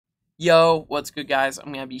Yo, what's good, guys? I'm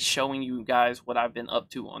going to be showing you guys what I've been up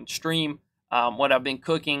to on stream, what I've been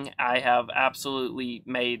cooking. I have absolutely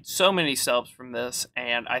made so many subs from this,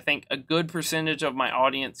 and I think a good percentage of my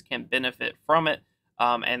audience can benefit from it,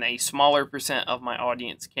 and a smaller percent of my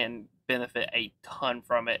audience can benefit a ton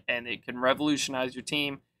from it, and it can revolutionize your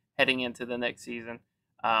team heading into the next season.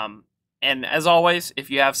 And as always, if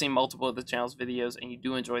you have seen multiple of the channel's videos and you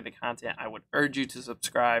do enjoy the content, I would urge you to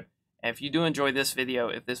subscribe. And if you do enjoy this video,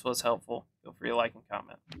 if this was helpful, feel free to like and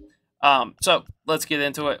comment. So let's get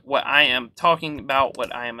into it. What I am talking about,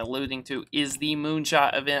 what I am alluding to, is the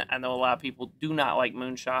moonshot event. I know a lot of people do not like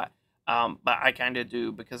moonshot, but I kind of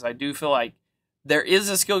do, because I do feel like there is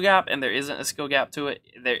a skill gap and there isn't a skill gap to it.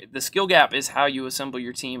 The skill gap is how you assemble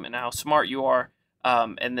your team and how smart you are.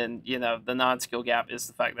 And then, the non-skill gap is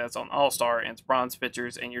the fact that it's on All-Star and it's bronze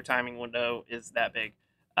pitchers and your timing window is that big.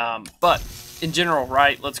 But in general,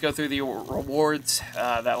 right, let's go through the rewards.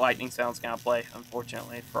 That lightning sound's going to play,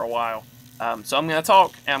 unfortunately, for a while. So I'm going to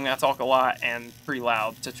talk, and I'm going to talk a lot and pretty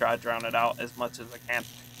loud to try to drown it out as much as I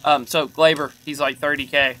can. So Glaber, he's like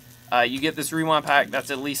 30k. You get this rewind pack, that's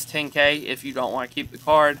at least 10k if you don't want to keep the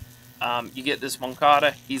card. You get this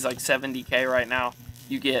Moncada, he's like 70k right now.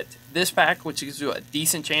 You get this pack, which gives you a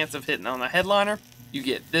decent chance of hitting on a headliner. You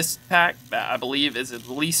get this pack that I believe is at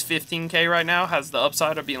least 15k right now, has the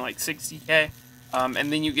upside of being like 60k. And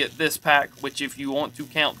then you get this pack, which if you want to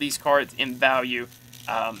count these cards in value,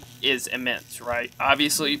 is immense, right?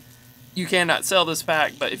 Obviously, you cannot sell this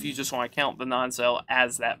pack, but if you just want to count the non-sell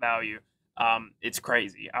as that value, it's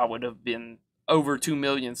crazy. I would have been over 2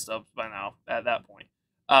 million stubs by now at that point.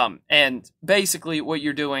 And basically what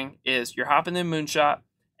you're doing is you're hopping in Moonshot,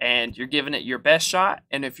 and you're giving it your best shot.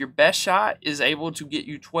 And if your best shot is able to get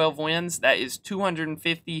you 12 wins, that is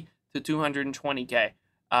 250 to 220k.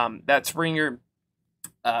 That Springer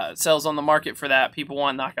sells on the market for that. People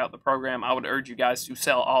want to knock out the program. I would urge you guys to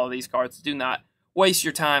sell all of these cards. Do not waste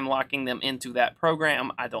your time locking them into that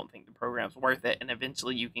program. I don't think the program's worth it, and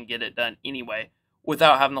eventually you can get it done anyway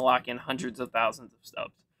without having to lock in hundreds of thousands of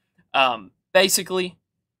stubs. Basically,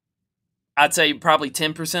 I'd say probably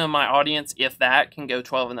 10% of my audience, if that, can go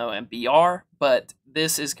 12-0 and BR, but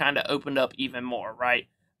this is kind of opened up even more, right?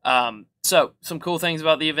 So some cool things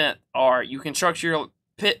about the event are you can structure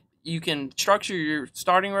your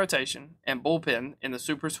starting rotation and bullpen in the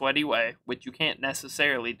super sweaty way, which you can't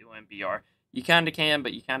necessarily do in BR. You kind of can,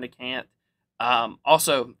 but you kind of can't.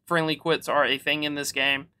 Also, friendly quits are a thing in this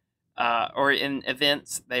game, or in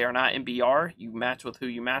events. They are not in BR. You match with who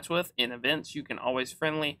you match with. In events, you can always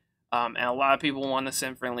friendly. And a lot of people want to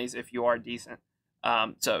send friendlies if you are decent.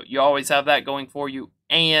 So you always have that going for you.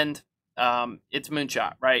 And it's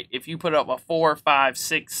moonshot, right? If you put up a 4, 5,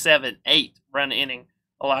 6, 7, 8 run inning,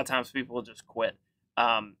 a lot of times people will just quit.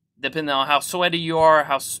 Depending on how sweaty you are,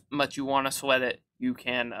 how much you want to sweat it, you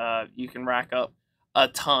can rack up a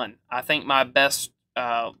ton. I think my best,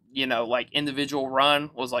 like individual run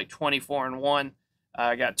was like 24-1.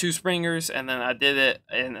 I got 2 springers, and then I did it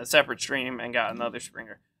in a separate stream and got another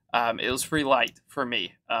springer. It was pretty light for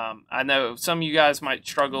me. I know some of you guys might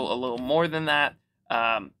struggle a little more than that,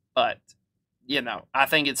 but, I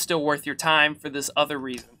think it's still worth your time for this other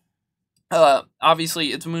reason.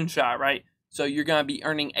 Obviously, it's moonshot, right? So you're going to be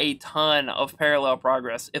earning a ton of parallel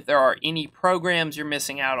progress. If there are any programs you're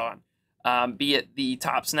missing out on, be it the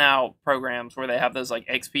Tops Now programs where they have those like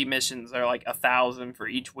XP missions, they're like 1,000 for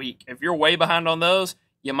each week. If you're way behind on those,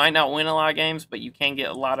 you might not win a lot of games, but you can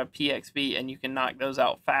get a lot of PXP, and you can knock those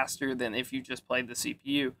out faster than if you just played the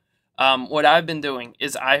CPU. What I've been doing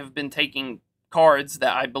is I have been taking cards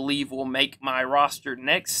that I believe will make my roster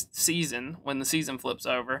next season when the season flips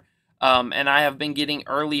over, and I have been getting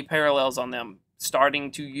early parallels on them,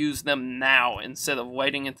 starting to use them now instead of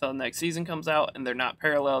waiting until the next season comes out and they're not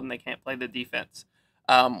paralleled and they can't play the defense.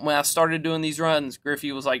 When I started doing these runs,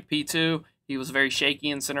 Griffey was like P2. He was very shaky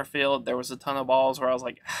in center field. There was a ton of balls where I was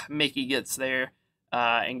like, Mickey gets there,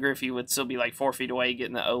 and Griffey would still be like 4 feet away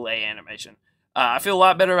getting the Olay animation. I feel a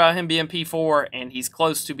lot better about him being P4, and he's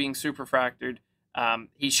close to being super fractured.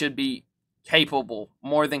 He should be capable,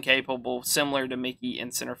 more than capable, similar to Mickey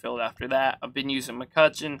in center field after that. I've been using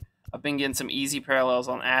McCutcheon. I've been getting some easy parallels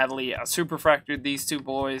on Adley. I super fractured these 2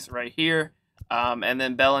 boys right here, and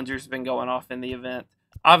then Bellinger's been going off in the event.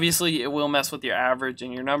 Obviously, it will mess with your average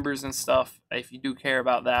and your numbers and stuff. If you do care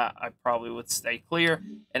about that, I probably would stay clear.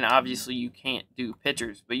 And obviously, you can't do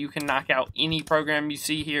pitchers, but you can knock out any program you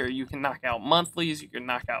see here. You can knock out monthlies. You can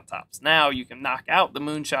knock out Tops Now. You can knock out the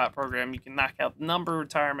Moonshot program. You can knock out the number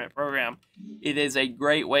retirement program. It is a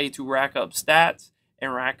great way to rack up stats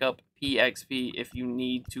and rack up PXP if you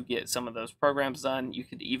need to get some of those programs done. You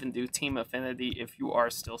could even do Team Affinity if you are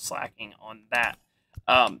still slacking on that.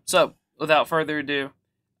 So without further ado,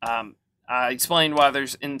 I explained why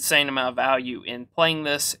there's insane amount of value in playing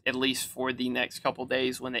this, at least for the next couple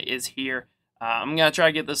days when it is here. I'm going to try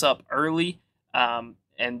to get this up early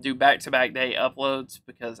and do back-to-back day uploads,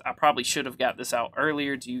 because I probably should have got this out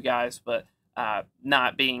earlier to you guys, but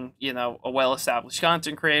not being, you know, a well-established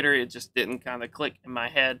content creator, it just didn't kind of click in my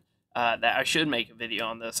head that I should make a video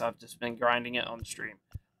on this. I've just been grinding it on the stream.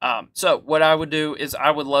 So what I would do is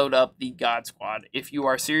I would load up the God Squad. If you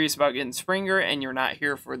are serious about getting Springer and you're not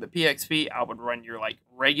here for the PXP, I would run your like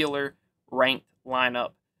regular ranked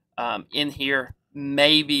lineup in here.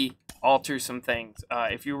 Maybe alter some things.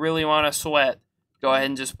 If you really want to sweat, go ahead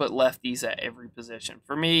and just put lefties at every position.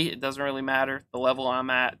 For me, it doesn't really matter. The level I'm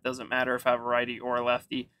at, it doesn't matter if I have a righty or a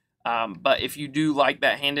lefty. But if you do like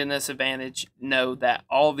that handedness advantage, know that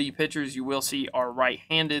all the pitchers you will see are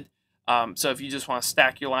right-handed. So if you just want to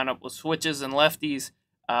stack your lineup with switches and lefties,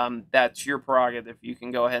 that's your prerogative. You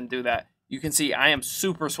can go ahead and do that. You can see I am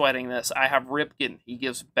super sweating this. I have Ripken. He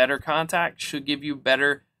gives better contact, should give you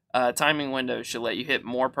better timing windows, should let you hit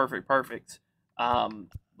more perfects.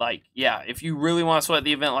 Like, yeah, if you really want to sweat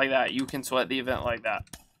the event like that, you can sweat the event like that.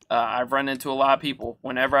 I've run into a lot of people.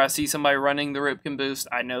 Whenever I see somebody running the Ripken boost,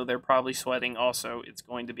 I know they're probably sweating also. It's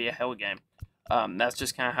going to be a hell game. That's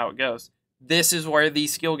just kind of how it goes. This is where the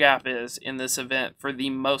skill gap is in this event for the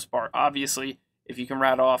most part. Obviously, if you can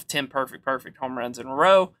rattle off 10 perfect home runs in a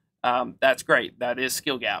row, that's great. That is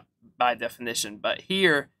skill gap by definition. But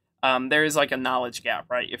here, there is like a knowledge gap,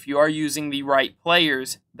 right? If you are using the right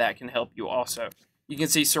players, that can help you also. You can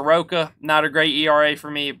see Soroka, not a great ERA for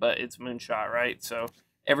me, but it's moonshot, right? So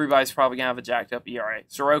everybody's probably going to have a jacked up ERA.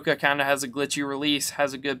 Soroka kind of has a glitchy release,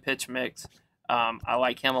 has a good pitch mix. I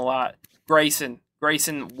like him a lot. Grayson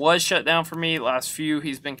was shut down for me. Last few,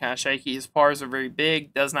 he's been kind of shaky. His pars are very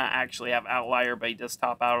big. Does not actually have outlier, but he does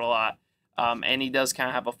top out a lot. And he does kind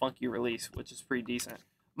of have a funky release, which is pretty decent.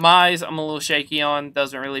 Mize, I'm a little shaky on.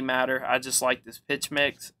 Doesn't really matter. I just like this pitch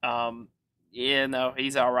mix. Yeah, no,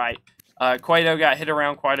 he's all right. Cueto got hit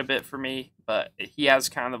around quite a bit for me, but he has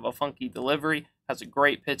kind of a funky delivery. Has a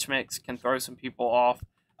great pitch mix. Can throw some people off.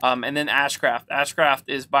 And then Ashcraft. Ashcraft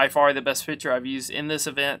is by far the best pitcher I've used in this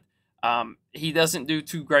event. He doesn't do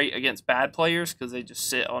too great against bad players because they just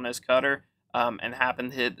sit on his cutter and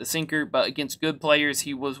happen to hit the sinker. But against good players,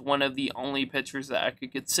 he was one of the only pitchers that I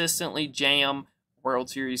could consistently jam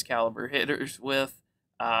World Series caliber hitters with.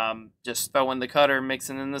 Just throwing the cutter,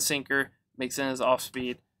 mixing in the sinker, mixing his off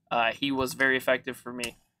speed. He was very effective for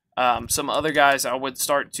me. Some other guys I would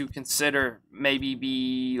start to consider maybe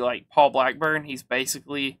be like Paul Blackburn. He's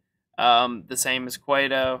basically the same as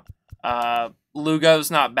Cueto. Lugo's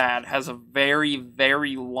not bad. Has a very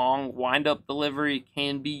long wind-up delivery.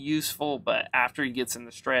 Can be useful, but after he gets in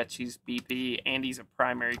the stretch, he's BP, and he's a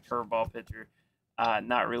primary curveball pitcher.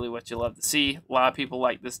 Not really what you love to see. A lot of people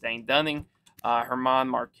like this Dane Dunning. Herman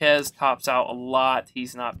Marquez tops out a lot.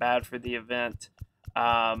 He's not bad for the event.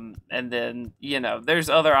 And then, you know, there's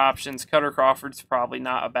other options. Cutter Crawford's probably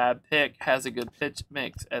not a bad pick. Has a good pitch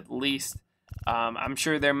mix, at least. I'm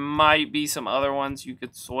sure there might be some other ones you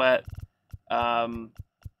could sweat.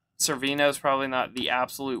 Servino's probably not the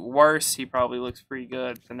absolute worst. He probably looks pretty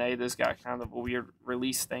good. Pineda's got kind of a weird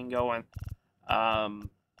release thing going. And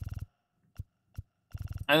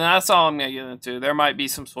that's all I'm going to get into. There might be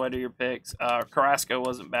some sweatier picks. Carrasco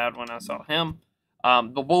wasn't bad when I saw him.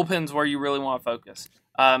 The bullpen's where you really want to focus.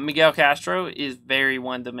 Miguel Castro is very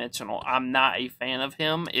one-dimensional. I'm not a fan of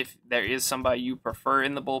him. If there is somebody you prefer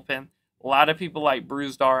in the bullpen, a lot of people like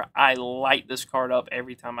Bruzdar. I light this card up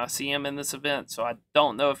every time I see him in this event, so I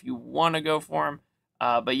don't know if you want to go for him,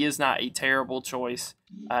 but he is not a terrible choice.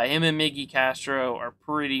 Him and Miggy Castro are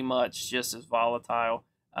pretty much just as volatile.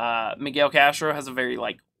 Miguel Castro has a very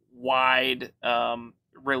wide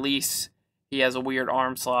release. He has a weird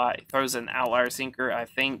arm slot. He throws an outlier sinker, I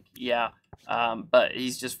think. Yeah. But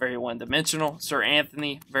he's just very one-dimensional. Sir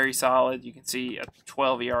Anthony, very solid. You can see a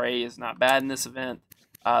 12 ERA is not bad in this event.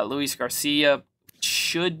 Luis Garcia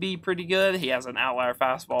should be pretty good. He has an outlier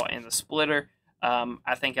fastball and a splitter.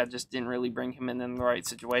 I think I just didn't really bring him in the right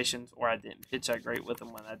situations, or I didn't pitch that great with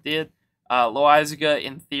him when I did. Loaizaga,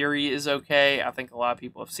 in theory, is okay. I think a lot of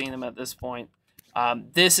people have seen him at this point.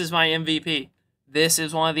 This is my MVP. This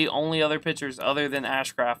is one of the only other pitchers other than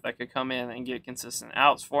Ashcraft that could come in and get consistent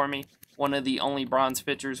outs for me. One of the only bronze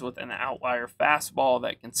pitchers with an outlier fastball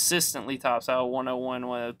that consistently tops out 101,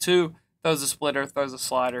 102, throws a splitter, throws a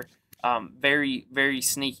slider. Very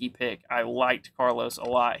sneaky pick. I liked Carlos a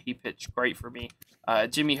lot. He pitched great for me.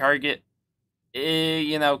 Jimmy Hargett,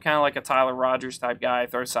 you know, kind of like a Tyler Rogers type guy.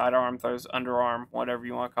 Throws sidearm, throws underarm, whatever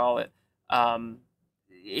you want to call it.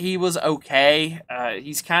 He was okay.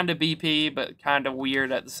 He's kind of BP, but kind of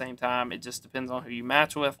weird at the same time. It just depends on who you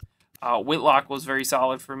match with. Whitlock was very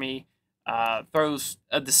solid for me. Throws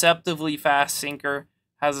a deceptively fast sinker,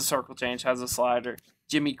 has a circle change, has a slider.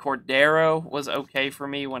 Jimmy Cordero was okay for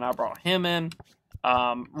me when I brought him in.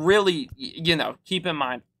 Really, you know, keep in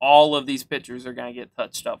mind, all of these pitchers are going to get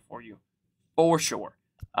touched up for you, for sure,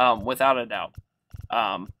 without a doubt.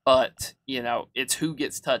 But, you know, it's who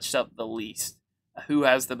gets touched up the least. Who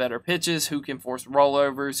has the better pitches, who can force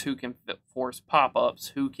rollovers, who can force pop-ups,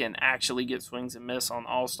 who can actually get swings and miss on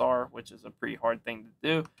All-Star, which is a pretty hard thing to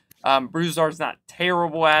do. Bruzdar's not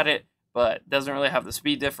terrible at it, but doesn't really have the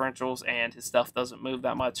speed differentials, and his stuff doesn't move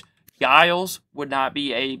that much. Giles would not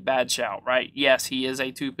be a bad shout, right? Yes, he is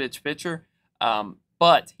a two-pitch pitcher,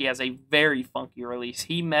 but he has a very funky release.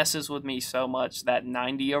 He messes with me so much. That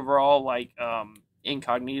 90 overall, like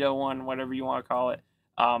incognito one, whatever you want to call it,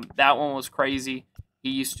 that one was crazy. He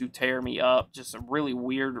used to tear me up. Just a really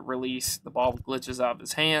weird release. The ball glitches out of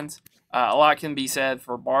his hands. A lot can be said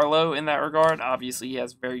for Barlow in that regard. Obviously, he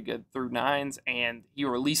has very good through nines, and he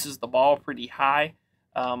releases the ball pretty high,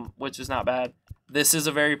 which is not bad. This is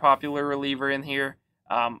a very popular reliever in here.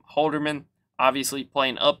 Holderman, obviously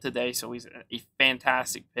playing up today, so he's a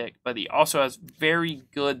fantastic pick. But he also has very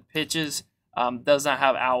good pitches. Does not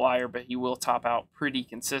have outlier, but he will top out pretty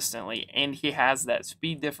consistently. And he has that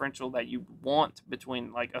speed differential that you want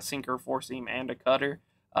between like a sinker, four seam, and a cutter.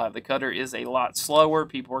 The cutter is a lot slower.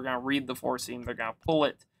 People are going to read the four seam. They're going to pull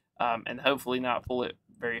it, and hopefully not pull it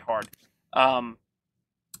very hard.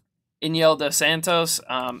 Iniel Dos Santos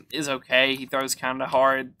is okay. He throws kind of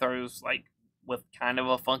hard, throws like with kind of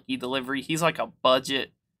a funky delivery. He's like a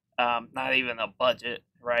budget, not even a budget,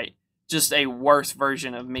 right? Just a worse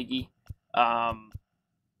version of Miggy.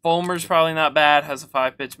 Fulmer's probably not bad, has a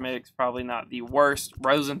 5-pitch mix, probably not the worst.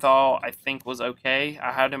 Rosenthal, I think, was okay.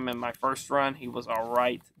 I had him in my first run. He was all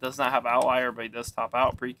right. Does not have outlier, but he does top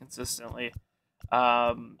out pretty consistently.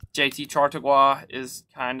 JT Chartagua is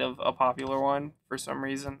kind of a popular one for some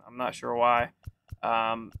reason. I'm not sure why.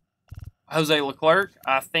 Jose Leclerc,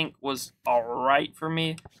 I think, was all right for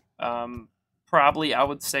me. Probably I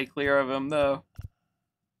would stay clear of him, though.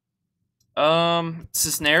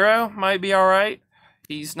 Cisnero might be all right.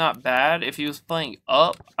 He's not bad. If he was playing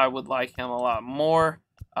up, I would like him a lot more.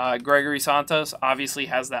 Gregory Santos obviously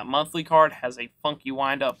has that monthly card, has a funky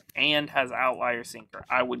windup, and has outlier sinker.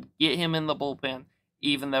 I would get him in the bullpen,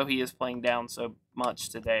 even though he is playing down so much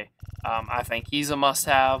today. I think he's a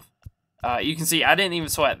must-have. You can see I didn't even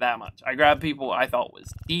sweat that much. I grabbed people I thought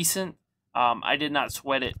was decent. I did not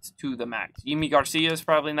sweat it to the max. Yimi Garcia is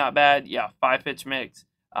probably not bad. Yeah, 5-pitch mix.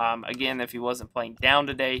 Again, if he wasn't playing down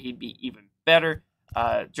today, he'd be even better.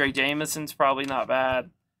 Dre Jameson's probably not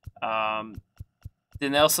bad.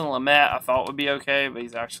 Dinelson Lamet I thought would be okay, but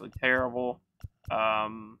he's actually terrible.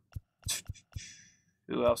 Who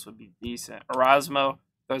else would be decent? Erasmo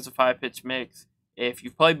throws a 5-pitch mix. If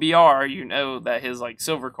you've played BR, you know that his like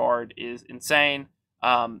silver card is insane.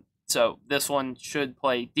 So this one should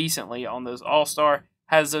play decently on those All-Star.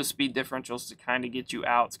 Has those speed differentials to kind of get you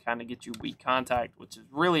outs, kind of get you weak contact, which is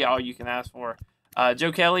really all you can ask for.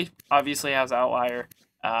 Joe Kelly obviously has outlier.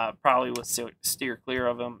 Probably would steer clear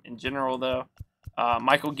of him in general, though.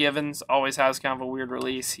 Michael Givens always has kind of a weird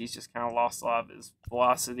release. He's just kind of lost a lot of his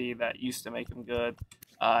velocity that used to make him good.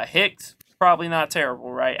 Hicks, probably not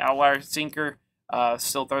terrible, right? Outlier sinker,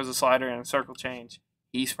 still throws a slider and a circle change.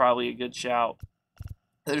 He's probably a good shout.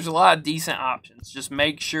 There's a lot of decent options. Just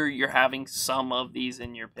make sure you're having some of these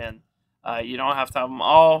in your pen. You don't have to have them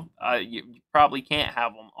all. You probably can't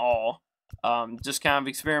have them all. Just kind of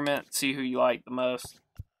experiment, see who you like the most.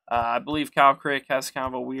 I believe Kyle Crick has kind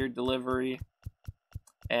of a weird delivery.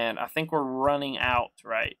 And I think we're running out,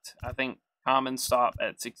 right? I think common stop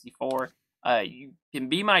at 64. You can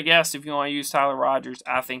be my guest if you want to use Tyler Rogers.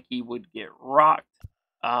 I think he would get rocked.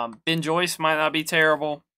 Ben Joyce might not be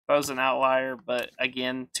terrible. Throws an outlier, but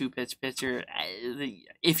again, 2-pitch pitcher.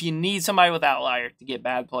 If you need somebody with outlier to get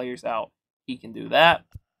bad players out, he can do that.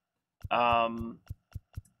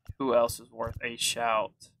 Who else is worth a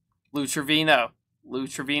shout? Lou Trevino. Lou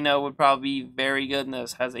Trevino would probably be very good in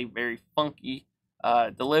this. Has a very funky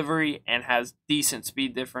delivery and has decent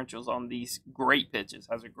speed differentials on these great pitches.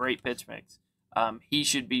 Has a great pitch mix. He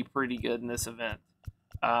should be pretty good in this event.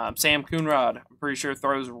 Sam Coonrod, I'm pretty sure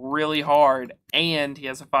throws really hard, and he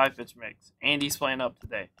has a 5-pitch mix, and he's playing up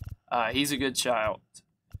today. He's a good shout.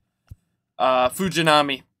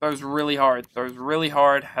 Fujinami throws really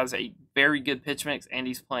hard, has a very good pitch mix, and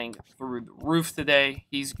he's playing through the roof today.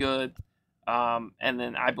 He's good. And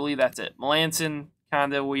then I believe that's it. Melanson,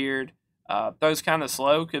 kind of weird. Throws kind of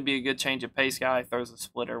slow. Could be a good change of pace guy. Throws a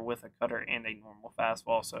splitter with a cutter and a normal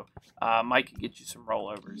fastball. So Mike could get you some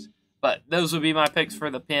rollovers. But those would be my picks for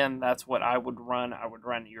the pin. That's what I would run. I would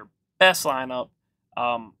run your best lineup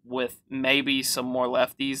with maybe some more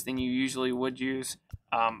lefties than you usually would use.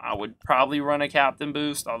 I would probably run a captain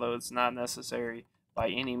boost, although it's not necessary by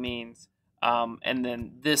any means. And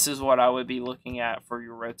then this is what I would be looking at for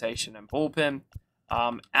your rotation and bullpen.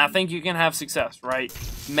 I think you can have success, right?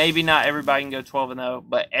 Maybe not everybody can go 12-0,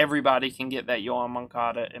 but everybody can get that Yohan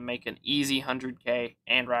Moncada and make an easy 100K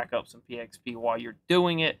and rack up some PXP while you're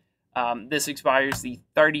doing it. This expires the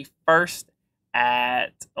 31st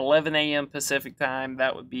at 11 a.m. Pacific time.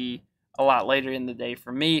 That would be a lot later in the day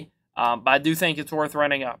for me. But I do think it's worth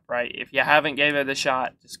running up, right? If you haven't gave it a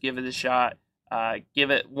shot, just give it a shot. Give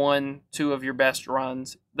it 1-2 of your best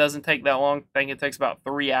runs. Doesn't take that long. I think it takes about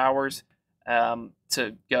 3 hours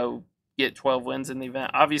to go get 12 wins in the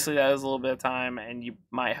event. Obviously, that is a little bit of time, and you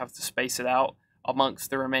might have to space it out amongst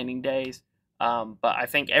the remaining days. But I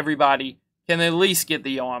think everybody can at least get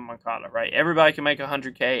the Yohan Moncada, right? Everybody can make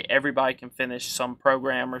 100K. Everybody can finish some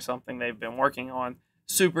program or something they've been working on.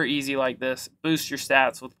 Super easy like this. Boost your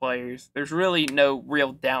stats with players. There's really no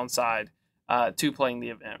real downside to playing the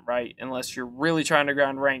event, right? Unless you're really trying to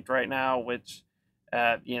grind ranked right now, which,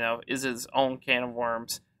 is its own can of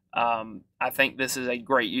worms. I think this is a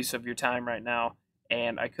great use of your time right now,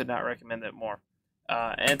 and I could not recommend it more.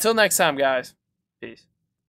 And until next time, guys, peace.